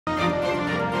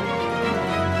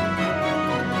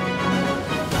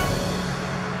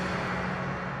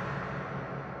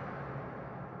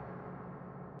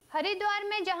हरिद्वार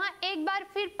में जहां एक बार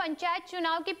फिर पंचायत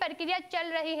चुनाव की प्रक्रिया चल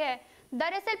रही है।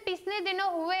 दरअसल पिछले दिनों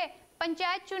हुए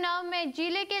पंचायत चुनाव में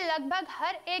जिले के लगभग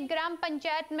हर एक ग्राम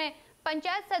पंचायत में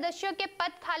पंचायत सदस्यों के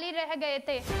पद खाली रह गए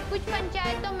थे। कुछ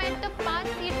पंचायतों में तो 5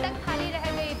 सीट तक खाली रह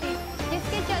गई थी,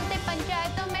 जिसके चलते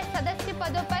पंचायतों में सदस्य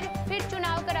पदों पर फिर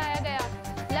चुनाव कराया गया।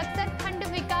 लक्सर खंड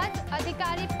विकास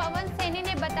अधिकारी पवन सैनी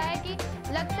ने बताया कि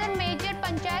लक्सर मेजर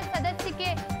पंचायत सदस्य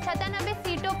के 97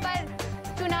 सीटों पर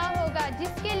चुनाव होगा,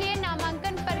 जिसके लिए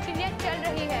नामांकन प्रक्रिया चल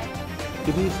रही है।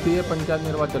 त्रिस्तरीय पंचायत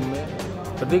निर्वाचन में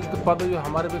रिक्त पद जो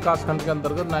हमारे विकास खंड के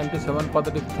अंतर्गत 97 पद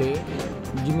रिक्त थे,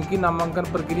 जिनकी नामांकन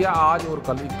प्रक्रिया आज और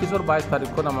कल 21 और 22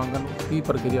 तारीख को नामांकन की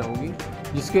प्रक्रिया होगी,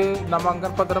 जिसके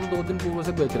नामांकन पत्र हम 2 दिन पूर्व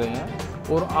से बेच रहे हैं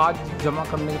और आज जमा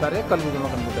करने की तारीख कल भी जमा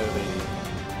करने की तारीख रहेगी।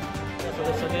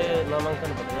 सदस्यों के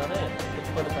नामांकन पत्र रहे, कुछ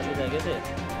पद खाली रह गए थे,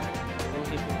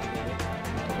 उनकी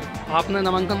आपने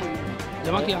नामांकन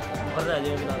जमा किया? भर रहा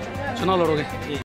है, चुनाव लड़ोगे?